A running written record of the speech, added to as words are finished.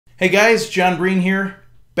Hey guys, John Breen here,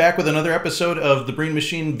 back with another episode of the Breen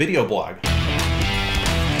Machine video blog.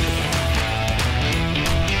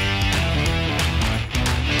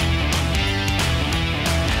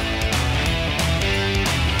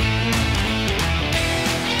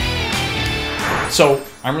 So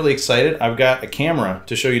I'm really excited. I've got a camera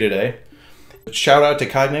to show you today. Shout out to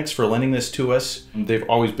Cognex for lending this to us. They've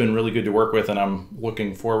always been really good to work with, and I'm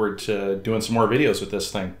looking forward to doing some more videos with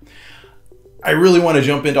this thing. I really want to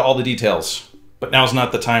jump into all the details, but now's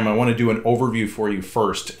not the time. I want to do an overview for you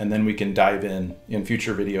first, and then we can dive in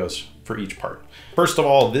future videos for each part. First of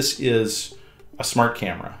all, this is a smart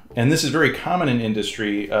camera, and this is very common in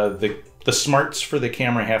industry. The smarts for the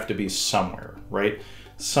camera have to be somewhere, right?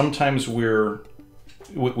 Sometimes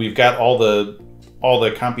we've got all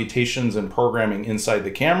the computations and programming inside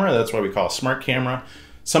the camera. That's why we call it a smart camera.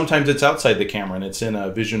 Sometimes it's outside the camera and it's in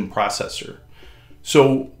a vision processor.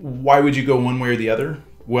 So why would you go one way or the other?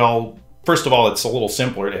 Well, first of all, it's a little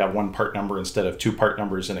simpler to have one part number instead of two part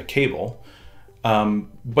numbers in a cable.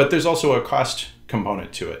 But there's also a cost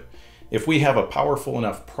component to it. If we have a powerful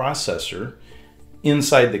enough processor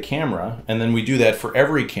inside the camera, and then we do that for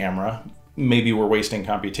every camera, maybe we're wasting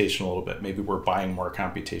computation a little bit. Maybe we're buying more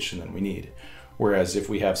computation than we need. Whereas if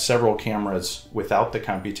we have several cameras without the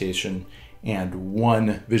computation and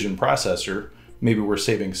one vision processor, maybe we're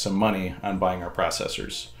saving some money on buying our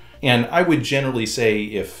processors. And I would generally say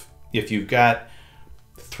if you've got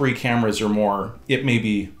 3 cameras or more, it may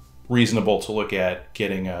be reasonable to look at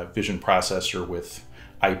getting a vision processor with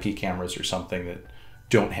IP cameras or something that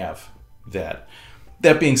don't have that.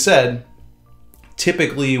 That being said,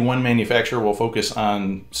 typically one manufacturer will focus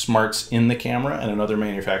on smarts in the camera and another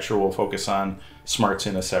manufacturer will focus on smarts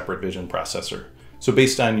in a separate vision processor. So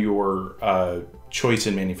based on your choice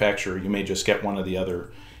in manufacturer, you may just get one or the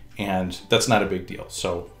other, and that's not a big deal.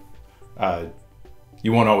 So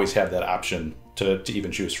you won't always have that option to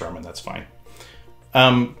even choose from, and that's fine.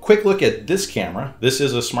 Quick look at this camera. This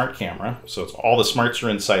is a smart camera, so it's all the smarts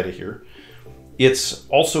are inside of here. It's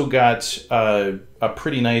also got a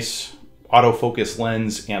pretty nice autofocus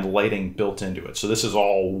lens and lighting built into it. So this is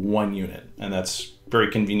all one unit, and that's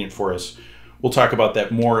very convenient for us. We'll talk about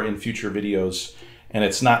that more in future videos, and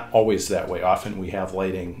it's not always that way. Often we have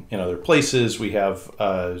lighting in other places. We have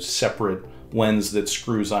a separate lens that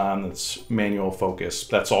screws on, that's manual focus.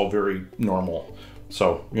 That's all very normal.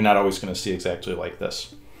 So you're not always going to see exactly like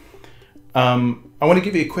this. I want to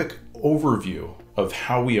give you a quick overview of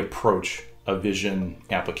how we approach a vision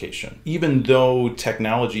application. Even though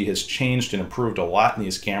technology has changed and improved a lot in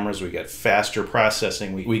these cameras, we get faster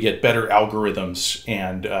processing, we get better algorithms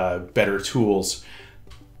and better tools,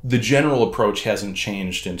 the general approach hasn't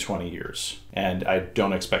changed in 20 years, and I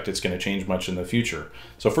don't expect it's going to change much in the future.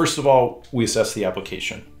 So first of all, we assess the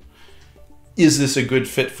application. Is this a good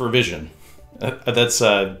fit for vision?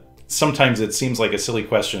 Sometimes it seems like a silly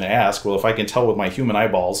question to ask. Well, if I can tell with my human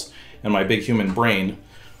eyeballs and my big human brain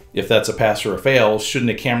if that's a pass or a fail, shouldn't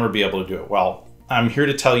a camera be able to do it? Well, I'm here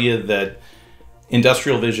to tell you that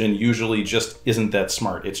industrial vision usually just isn't that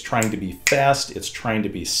smart. It's trying to be fast, it's trying to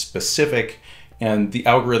be specific, and the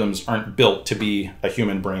algorithms aren't built to be a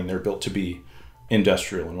human brain. They're built to be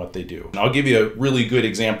industrial in what they do. And I'll give you a really good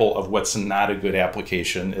example of what's not a good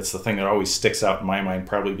application. It's the thing that always sticks out in my mind,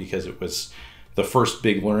 probably because it was the first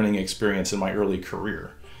big learning experience in my early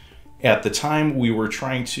career. At the time, we were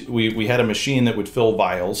we had a machine that would fill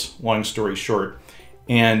vials, long story short,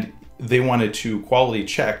 and they wanted to quality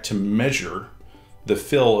check to measure the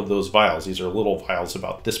fill of those vials. These are little vials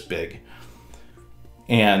about this big,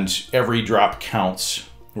 and every drop counts.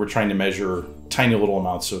 We're trying to measure tiny little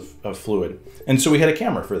amounts of fluid. And so we had a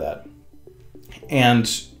camera for that.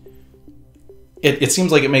 And it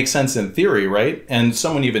seems like it makes sense in theory, right? And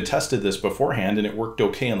someone even tested this beforehand and it worked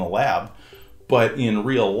okay in the lab. But in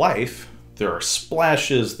real life, there are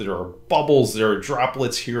splashes, there are bubbles, there are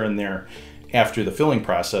droplets here and there after the filling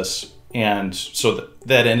process. And so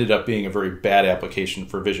that ended up being a very bad application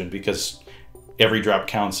for vision because every drop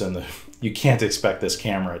counts and you can't expect this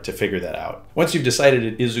camera to figure that out. Once you've decided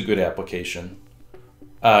it is a good application,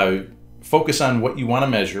 focus on what you want to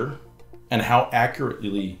measure and how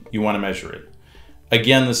accurately you want to measure it.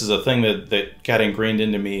 Again, this is a thing that got ingrained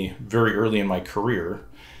into me very early in my career.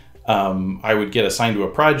 I would get assigned to a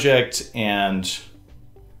project and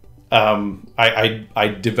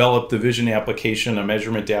I developed the vision application, a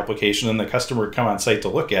measurement application, and the customer would come on site to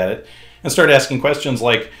look at it and start asking questions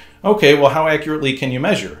like, okay, well, how accurately can you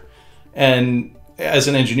measure? And as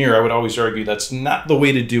an engineer, I would always argue that's not the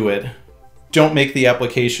way to do it. Don't make the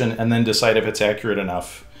application and then decide if it's accurate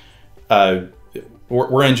enough.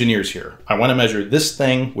 we're engineers here. I want to measure this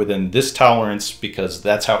thing within this tolerance because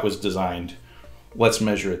that's how it was designed. Let's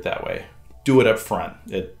measure it that way. Do it up front.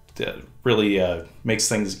 It really makes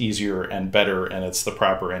things easier and better, and it's the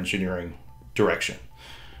proper engineering direction.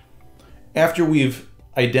 After we've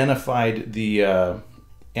identified the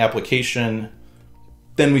application,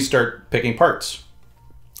 then we start picking parts.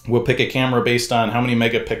 We'll pick a camera based on how many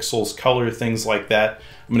megapixels, color, things like that.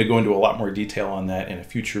 I'm going to go into a lot more detail on that in a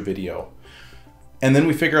future video. And then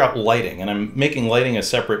we figure out lighting, and I'm making lighting a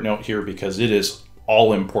separate note here because it is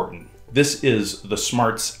all important. This is the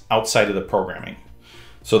smarts outside of the programming.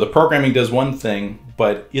 So the programming does one thing,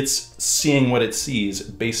 but it's seeing what it sees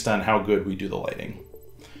based on how good we do the lighting.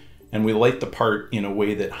 And we light the part in a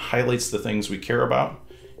way that highlights the things we care about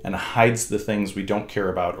and hides the things we don't care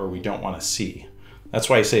about or we don't want to see. That's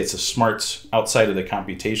why I say it's a smarts outside of the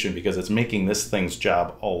computation, because it's making this thing's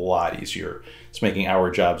job a lot easier. It's making our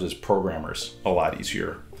jobs as programmers a lot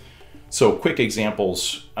easier. So quick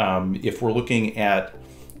examples, if we're looking at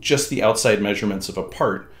just the outside measurements of a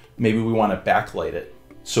part, maybe we want to backlight it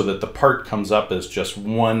so that the part comes up as just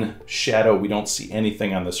one shadow. We don't see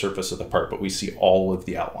anything on the surface of the part, but we see all of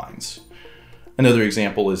the outlines. Another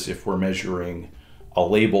example is if we're measuring a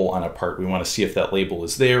label on a part, we want to see if that label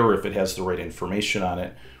is there or if it has the right information on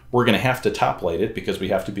it. We're going to have to top light it because we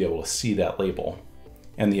have to be able to see that label,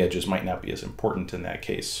 and the edges might not be as important in that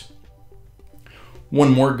case.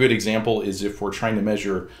 One more good example is if we're trying to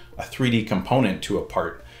measure a 3D component to a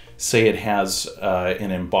part. Say it has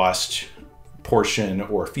an embossed portion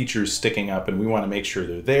or features sticking up, and we want to make sure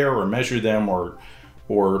they're there or measure them or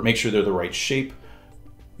make sure they're the right shape.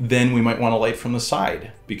 Then we might want to light from the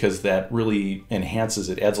side because that really enhances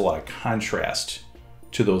it, adds a lot of contrast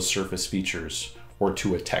to those surface features or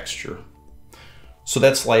to a texture. So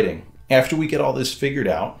that's lighting. After we get all this figured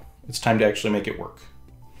out, it's time to actually make it work.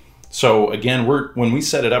 So again, when we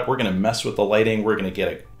set it up, we're going to mess with the lighting. We're going to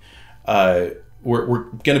get we're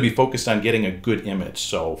going to be focused on getting a good image.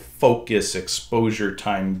 So focus, exposure,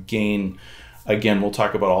 time, gain. Again, we'll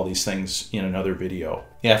talk about all these things in another video.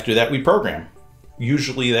 After that, we program.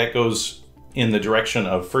 Usually that goes in the direction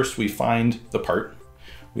of first we find the part,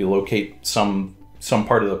 we locate some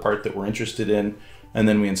part of the part that we're interested in, and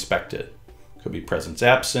then we inspect it. Could be presence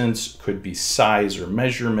absence, could be size or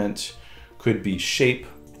measurement, could be shape.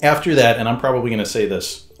 After that, and I'm probably going to say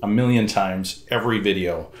this a million times every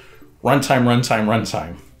video, runtime, runtime,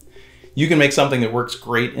 runtime. You can make something that works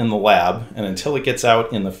great in the lab, and until it gets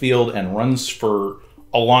out in the field and runs for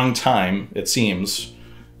a long time, it seems,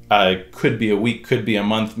 could be a week, could be a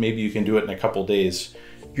month, maybe you can do it in a couple days,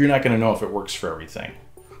 you're not going to know if it works for everything.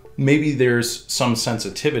 Maybe there's some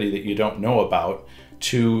sensitivity that you don't know about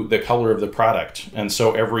to the color of the product, and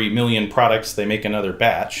so every million products they make another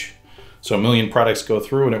batch. So a million products go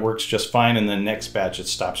through and it works just fine, and then next batch it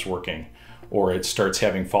stops working, or it starts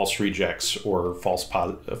having false rejects or false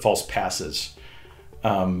passes.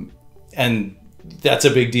 And that's a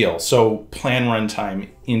big deal. So plan runtime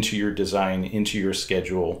into your design, into your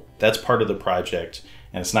schedule. That's part of the project,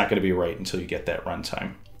 and it's not going to be right until you get that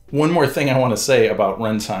runtime. One more thing I want to say about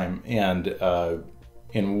runtime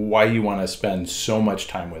and why you want to spend so much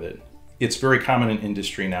time with it. It's very common in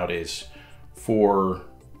industry nowadays for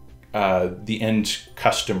the end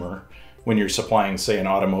customer, when you're supplying, say, an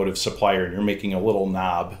automotive supplier, and you're making a little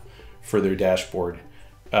knob for their dashboard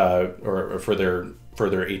or for their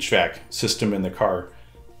HVAC system in the car,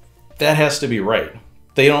 that has to be right.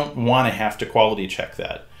 They don't want to have to quality check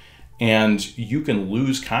that. And you can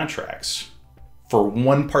lose contracts for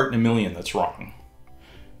one part in a million that's wrong.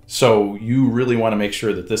 So you really want to make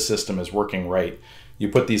sure that this system is working right. You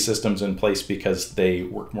put these systems in place because they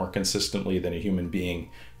work more consistently than a human being,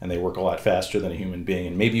 and they work a lot faster than a human being.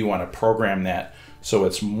 And maybe you want to program that so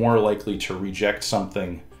it's more likely to reject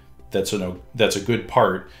something that's a good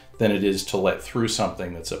part than it is to let through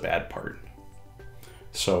something that's a bad part.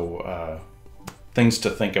 So things to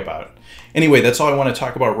think about. Anyway, that's all I want to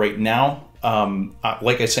talk about right now.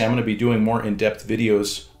 Like I say, I'm going to be doing more in-depth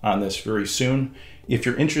videos on this very soon. If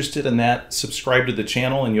you're interested in that, subscribe to the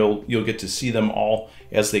channel and you'll get to see them all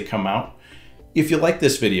as they come out. If you like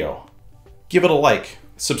this video, give it a like,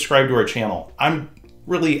 subscribe to our channel. I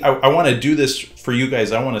want to do this for you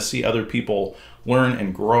guys. I want to see other people learn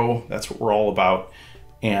and grow. That's what we're all about.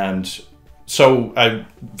 And so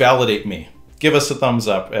validate me. Give us a thumbs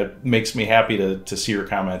up. It makes me happy to see your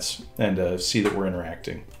comments and see that we're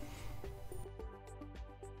interacting.